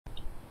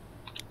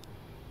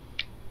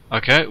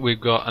Okay, we've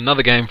got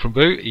another game from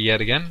Boo yet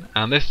again,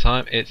 and this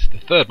time it's the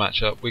third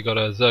matchup. We got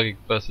a Zerg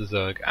versus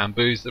Zerg, and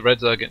Boo's the red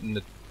Zerg in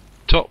the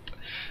top,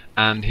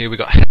 and here we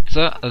got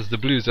Hetzer as the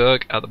blue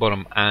Zerg at the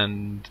bottom.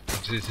 And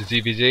this is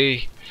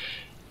ZVZ.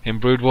 In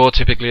Brood War,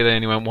 typically they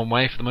only went one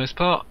way for the most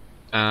part,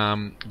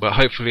 but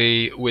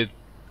hopefully with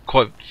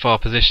quite far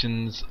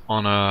positions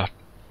on a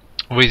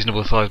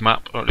reasonable size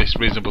map, or at least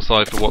reasonable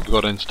size for what we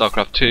got in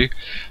StarCraft 2,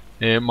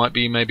 it might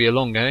be maybe a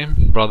long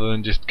game rather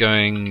than just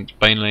going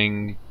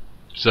Baneling,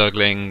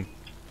 Zergling,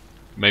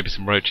 maybe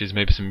some roaches,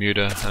 maybe some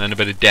Muda, and then a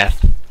bit of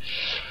death.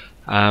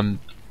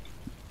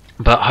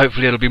 But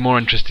hopefully it'll be more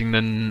interesting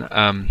than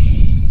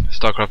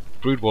StarCraft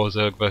Brood War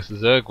Zerg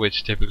versus Zerg,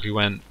 which typically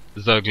went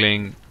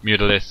Zergling,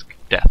 Mutalisk,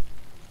 death.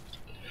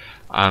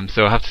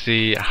 So we'll have to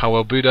see how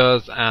well Boo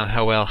does and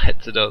how well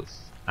Hetzer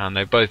does. And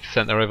they both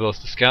sent their overlords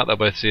to scout. They'll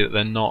both see that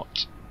they're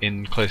not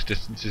in close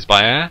distances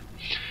by air,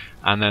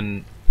 and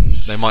then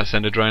they might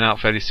send a drone out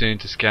fairly soon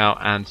to scout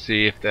and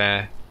see if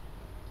they're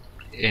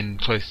in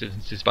close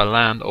distances by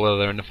land or whether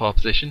they're in a far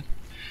position.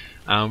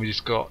 We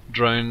just got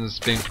drones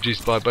being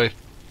produced by both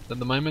at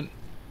the moment,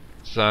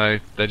 so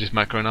they're just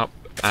macroing up,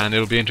 and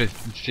it'll be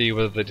interesting to see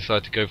whether they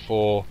decide to go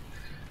for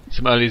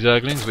some early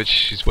Zerglings,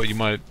 which is what you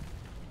might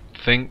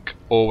think,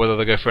 or whether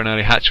they go for an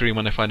early hatchery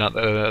when they find out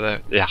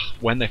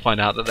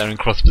that they're in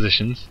cross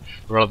positions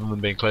rather than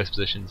being close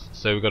positions.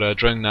 So we've got a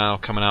drone now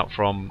coming out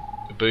from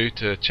Boo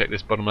to check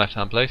this bottom left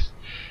hand place,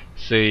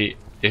 see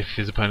if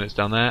his opponent's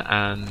down there,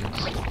 and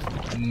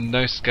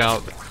no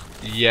scout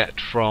yet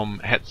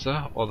from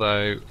Hetzer,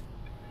 although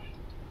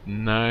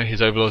no,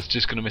 his overlord's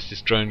just going to miss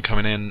this drone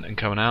coming in and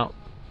coming out,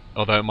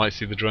 although it might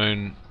see the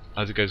drone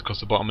as it goes across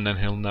the bottom, and then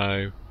he'll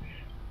know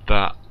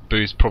that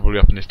Boo's probably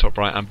up in his top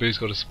right, and Boo's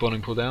got a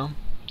spawning pool down,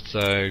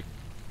 so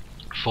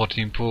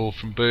 14 pool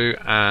from Boo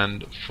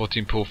and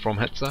 14 pool from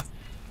Hetzer,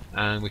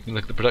 and we can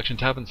look at the production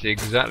tab and see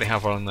exactly how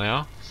far along they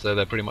are. So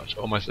they're pretty much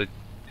almost the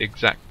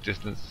exact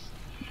distance,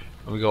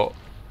 and we got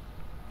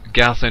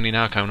gas only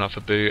now coming up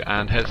for Boo,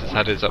 and Hetzer's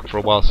had his up for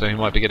a while, so he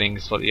might be getting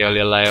a slightly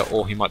earlier layer,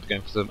 or he might be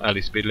going for some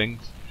early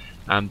speedlings,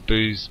 and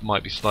Boo's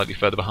might be slightly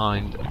further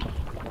behind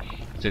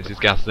since his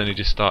gas has only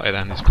just started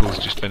and his pool's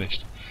just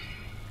finished.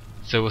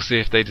 So we'll see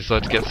if they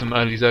decide to get some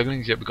early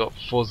Zerglings. Yep, we've got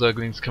 4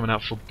 Zerglings coming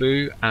out for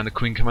Boo, and a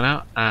Queen coming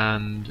out,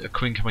 and a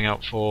Queen coming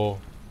out for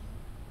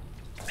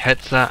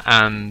Hetzer,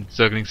 and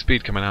Zergling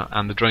Speed coming out,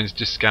 and the drone's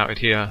just scouted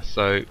here,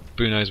 so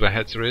Boo knows where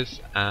Hetzer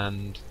is,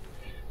 and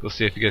we'll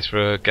see if he goes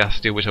for a gas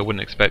steal, which I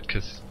wouldn't expect,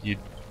 because you're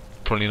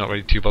probably not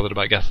really too bothered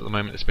about gas at the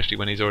moment, especially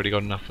when he's already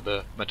got enough for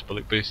the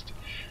metabolic boost.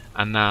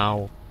 And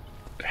now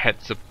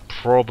Hetzer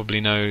probably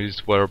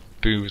knows where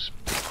Boo's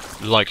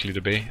likely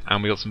to be,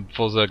 and we got some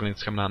 4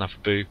 Zerglings coming out now for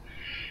Boo,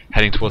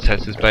 heading towards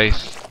Hetzer's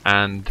base,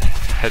 and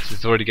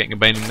Hetzer's already getting a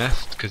Baneling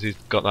nest because he's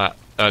got that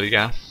early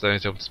gas, so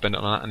he's able to spend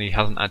it on that, and he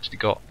hasn't actually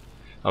got,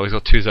 oh, he's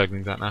got 2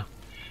 Zerglings out now,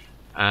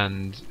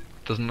 and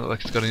doesn't look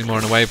like he's got any more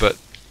in the way, but,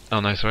 oh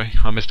no, sorry,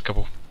 I missed a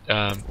couple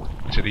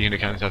to the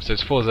unit count stuff. So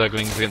it's 4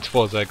 Zerglings against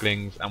 4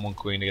 Zerglings and 1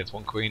 Queen against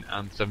 1 Queen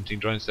and 17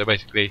 drones, so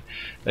basically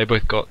they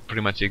both got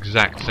pretty much the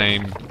exact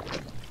same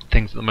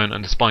things at the moment,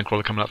 and a spine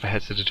crawler coming up for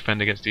Hetzer to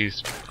defend against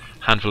these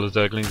handful of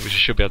Zerglings, which he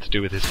should be able to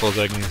do with his 4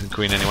 Zerglings and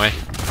Queen anyway.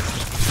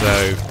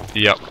 So,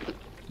 yep,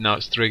 now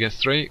it's 3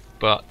 against 3,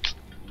 but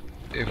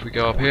if we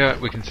go up here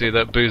we can see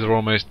that Boos are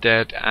almost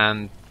dead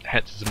and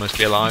Hetzers are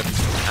mostly alive,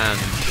 and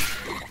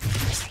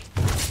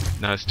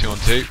now it's 2 on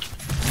 2,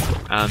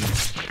 and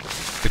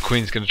the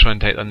Queen's going to try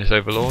and take down this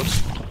Overlord,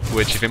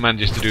 which if it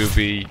manages to do would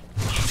be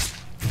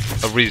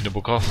a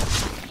reasonable cost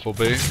for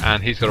Boo,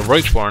 and he's got a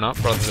Roach warren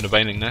up rather than a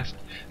Baneling nest,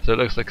 so it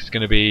looks like it's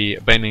going to be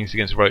Banelings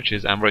against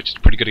Roaches, and Roaches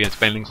are pretty good against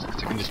Banelings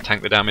because you can just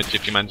tank the damage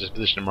if you manage to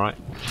position them right.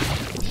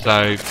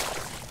 So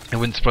it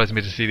wouldn't surprise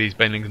me to see these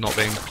Banelings not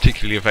being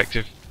particularly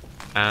effective,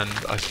 and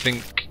I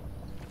think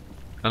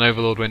an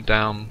Overlord went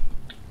down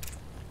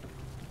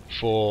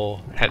for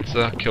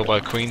Hetzer, killed by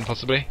a Queen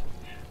possibly,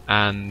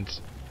 and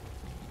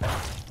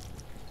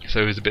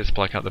so there's a bit of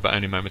supply count there, but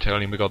only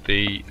momentarily, and we got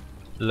the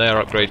layer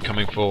upgrade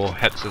coming for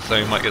Hetzer, so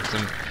we might get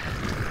some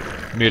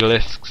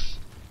Mutalisks,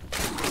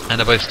 and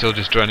they're both still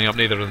just droning up,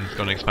 neither of them's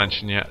got an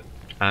expansion yet,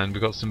 and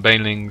we've got some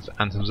Banelings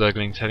and some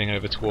Zerglings heading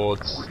over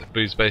towards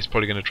Boo's base,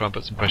 probably going to try and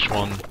put some pressure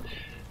on,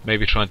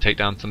 maybe try and take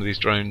down some of these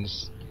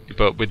drones,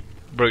 but with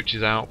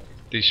Roaches out,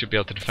 these should be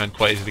able to defend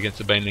quite easily against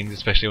the Banelings,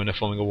 especially when they're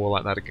forming a wall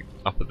like that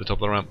up at the top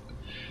of the ramp.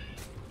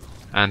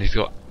 And he's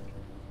got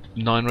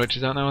 9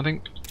 Roaches out now, I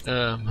think.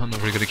 I'm not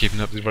really good at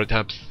keeping up with the right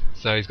tabs.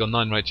 So he's got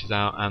 9 Roaches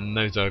out and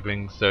no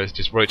Zerglings, so it's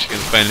just Roach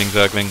against Baneling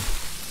Zergling.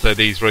 So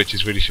these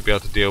Roaches really should be able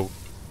to deal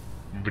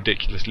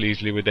ridiculously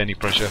easily with any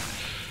pressure.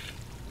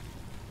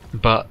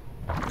 But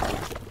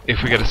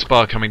if we get a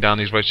spar coming down,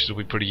 these Roaches will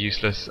be pretty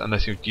useless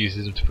unless he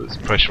uses them to put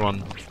some pressure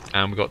on.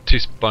 And we've got 2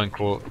 spine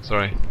crawl,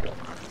 sorry.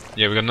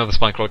 Yeah, we've got another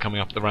spine crawler coming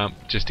up the ramp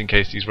just in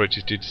case these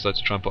Roaches do decide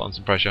to try and put on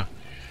some pressure.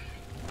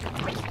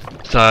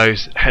 So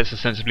Hetzer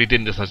sensibly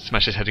didn't decide to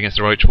smash his head against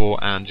the Roach wall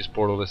and just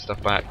brought all this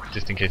stuff back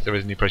just in case there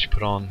is any pressure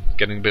put on,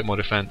 getting a bit more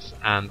defense.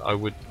 And I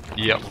would,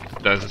 yep,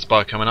 there's a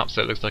spire coming up,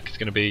 so it looks like it's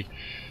going to be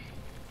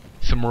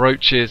some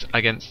roaches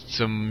against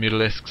some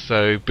mutalisks,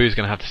 so Boo's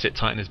going to have to sit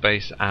tight in his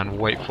base and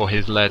wait for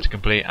his lair to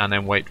complete, and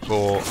then wait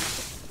for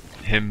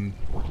some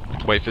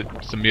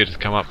muta to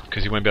come up,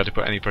 because he won't be able to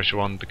put any pressure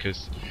on,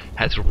 because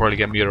Hetzer will probably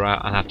get muta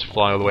out and have to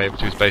fly all the way over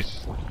to his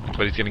base.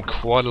 But he's getting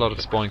quite a lot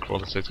of spine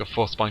crawlers, so he's got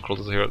 4 spine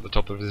crawlers here at the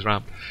top of his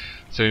ramp.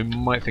 So he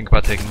might think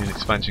about taking an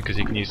expansion, because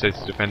he can use those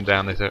to defend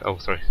down this area. Oh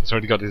sorry, he's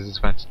already got his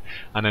expansion.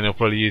 And then he'll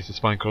probably use the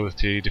spine crawlers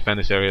to defend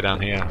this area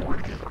down here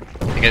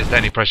against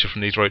any pressure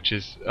from these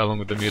roaches, along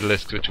with the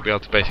mutalisks, which will be able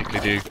to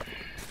basically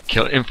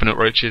kill infinite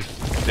roaches,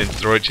 since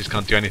the roaches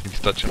can't do anything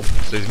to touch them.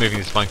 So he's moving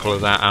his spine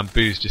crawlers out, and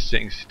Boo's just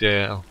sitting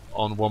still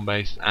on one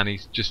base, and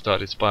he's just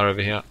started Spire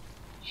over here.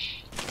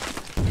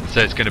 So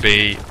it's going to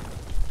be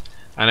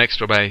an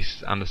extra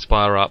base and the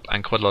Spire up,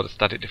 and quite a lot of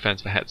static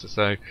defense for Hetzer.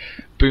 So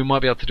Boo might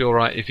be able to do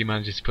alright if he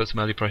manages to put some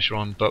early pressure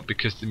on, but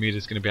because the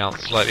muta's going to be out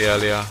slightly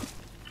earlier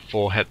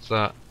for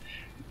Hetzer,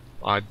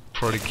 I'd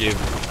probably give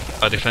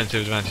a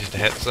defensive advantage to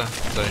Hetzer.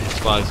 So his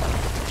Spire's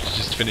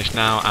just finished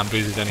now, and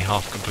Boo's is only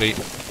half complete.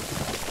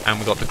 And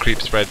we've got the creep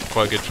spread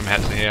quite good from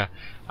Hetzer here,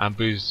 and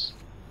Boo's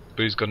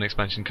got an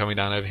expansion coming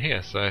down over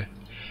here, so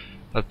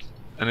that's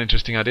an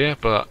interesting idea.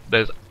 But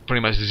there's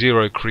pretty much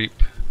 0 creep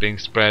being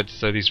spread,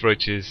 so these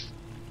roaches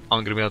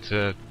aren't going to be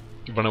able to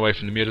run away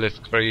from the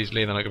mutalisks very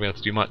easily. They're not going to be able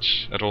to do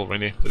much at all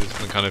really, they're just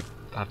going to kind of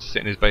have to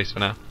sit in his base for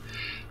now.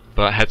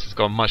 But Hetzer's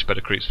got a much better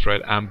creep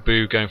spread, and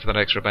Boo going for that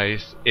extra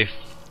base. If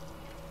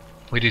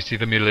we do see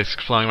the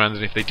mutalisks flying around,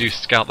 and if they do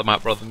scout the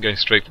map rather than going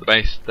straight for the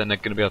base, then they're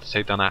going to be able to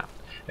take down that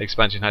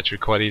expansion hatchery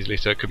quite easily,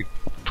 so it could be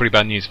pretty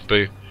bad news for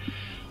Boo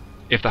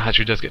if the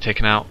hatchery does get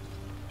taken out,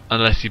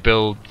 unless he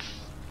builds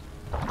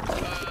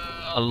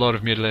a lot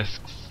of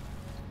mutalisks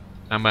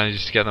and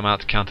manages to get them out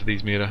to counter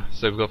these muta.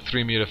 So we've got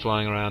 3 muta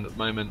flying around at the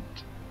moment.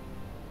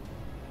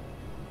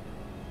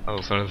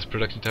 Oh sorry, this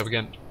production tab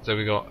again. So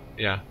we got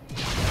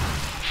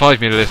 5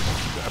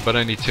 mutalisks, but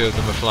only 2 of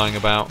them are flying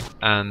about,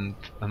 and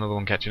another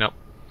one catching up.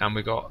 And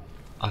we got,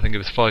 I think it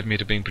was 5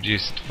 muta being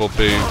produced for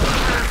Boo.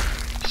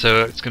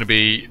 So it's going to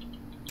be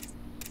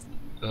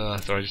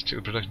sorry, I just took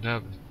the production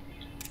tab.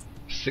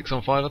 6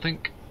 on 5, I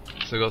think.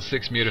 So we've got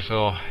 6 muta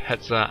for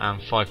Hetzer and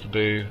 5 for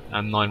Boo,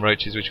 and 9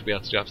 roaches, which will be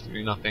able to do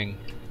absolutely nothing.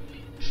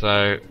 So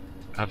I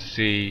have to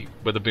see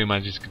whether Boo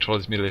manages to control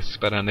his mutalisks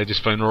better, and they're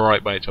just flown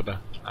right by each other,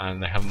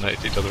 and they haven't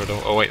noticed each other at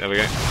all. Oh wait, there we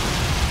go.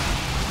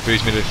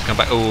 Boo's mutalisks come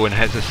back. Oh, and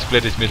Hetzer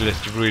split his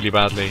mutalisks really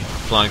badly,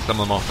 flying some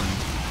of them off and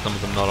some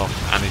of them not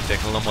off, and he's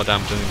taking a lot more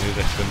damage than the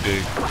mutalisks can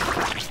do.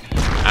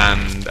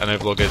 And an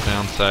overlord goes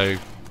down, so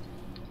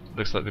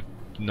looks like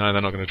no,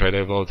 they're not going to trade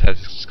overlords.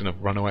 Hetzer's just going to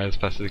run away as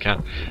fast as he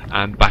can,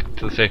 and back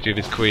to the safety of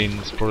his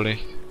queens probably.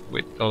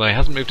 Although he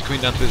hasn't moved a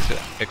queen down to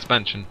his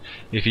expansion.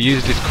 If he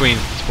used his queens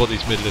to support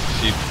these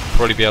mutalisks, he'd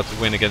probably be able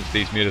to win against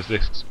these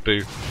mutalisks,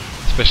 Boo.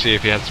 Especially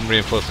if he had some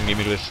reinforcing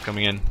mutalisks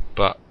coming in,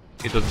 but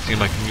it doesn't seem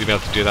like he's going to be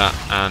able to do that,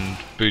 and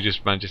Boo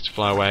just manages to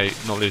fly away,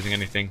 not losing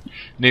anything.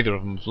 Neither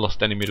of them have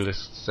lost any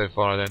mutalisks so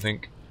far, I don't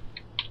think.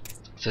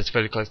 So it's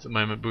fairly close at the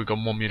moment. Boo got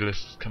 1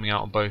 mutalisks coming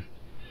out on both,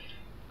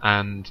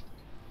 and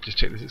just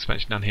check this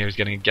expansion down here. He's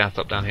getting a gas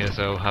up down here,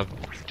 so he'll have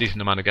a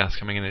decent amount of gas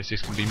coming in. It's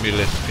just going to be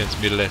mutalisks against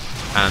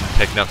mutalisks and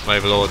taking out some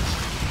overlords.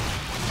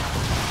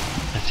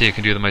 Let's see who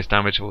can do the most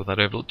damage. Or that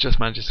overlord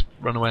just manages to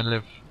run away and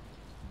live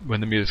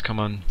when the mutalisks come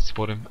on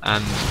support him.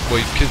 And what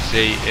you could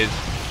see is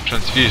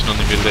transfusion on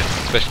the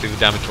mutalisks, especially the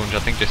damage one, which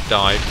I think just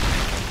died.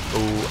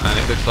 Oh, and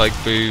it looks like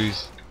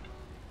Boo's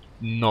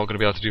not going to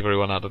be able to do very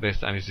well out of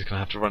this, and he's just going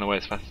to have to run away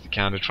as fast as he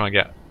can to try and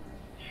get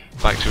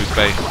back to his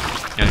base.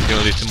 And he's going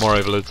to lose some more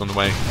overlords on the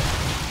way.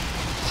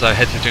 So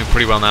Hetzer's doing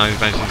pretty well now. He's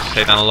managing to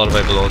take down a lot of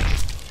overlords,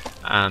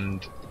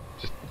 and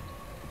just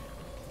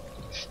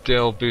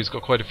still Boo's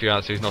got quite a few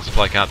out, so he's not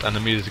supply capped, and the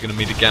mutas are going to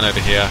meet again over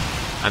here,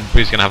 and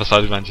Boo's going to have a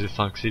side advantage this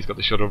time because he's got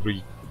the shorter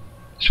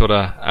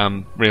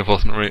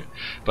reinforcement route.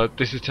 But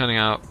this is turning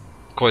out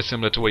quite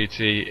similar to what you'd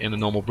see in a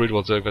normal Brood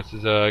War Zerg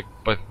versus Zerg.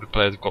 Both of the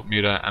players have got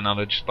muta, and now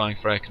they're just buying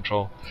for air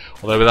control.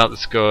 Although without the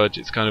Scourge,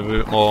 it's kind of a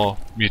bit more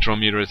muta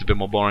on muta. It's a bit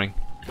more boring.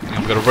 And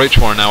we've got a Roach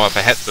Warren now up for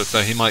Hetzer, so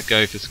he might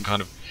go for some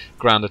kind of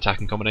ground attack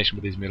in combination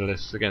with these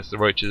mutalisks against the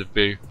roaches of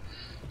Boo.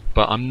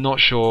 But I'm not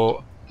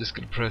sure. Just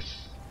going to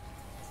press.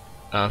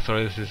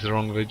 Sorry, this is the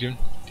wrong video.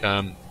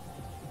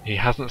 He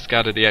hasn't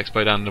scattered the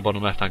expo down in the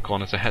bottom left hand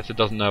corner, so Hetzer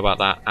doesn't know about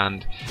that,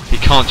 and he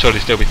can't surely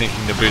still be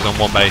thinking that Boo's on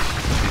one base.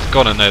 He's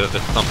got to know that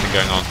there's something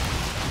going on.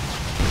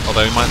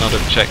 Although he might not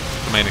have checked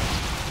the main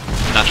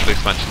natural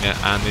expansion yet,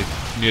 and his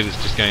mutas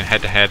just going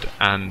head to head,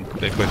 and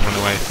they've both run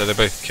away, so they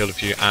both killed a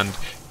few, and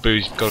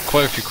Boo's got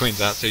quite a few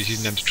queens out, so he's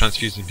using them to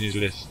transfuse his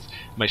mutalisks,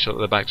 make sure that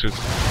they're back to as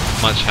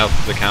much health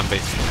as they can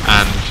be.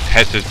 And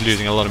Hetzer's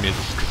losing a lot of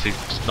mutalisks because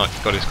he's not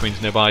got his queens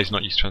nearby, he's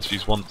not used to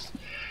transfuse once.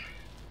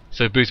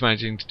 So Boo's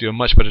managing to do a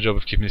much better job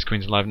of keeping his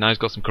queens alive. Now he's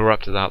got some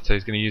corruptors out, so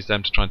he's going to use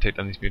them to try and take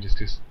down these mutalisks,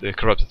 because the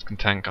corruptors can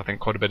tank, I think,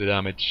 quite a bit of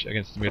damage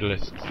against the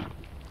mutalisks.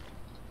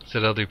 So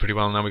they'll do pretty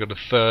well. Now we've got the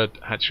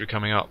 3rd hatchery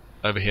coming up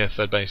over here,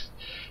 3rd base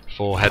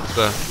for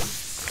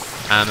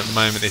Hetzer. And at the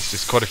moment it's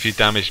just quite a few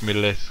damaged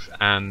mutalisks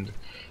and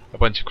a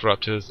bunch of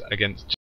corruptors against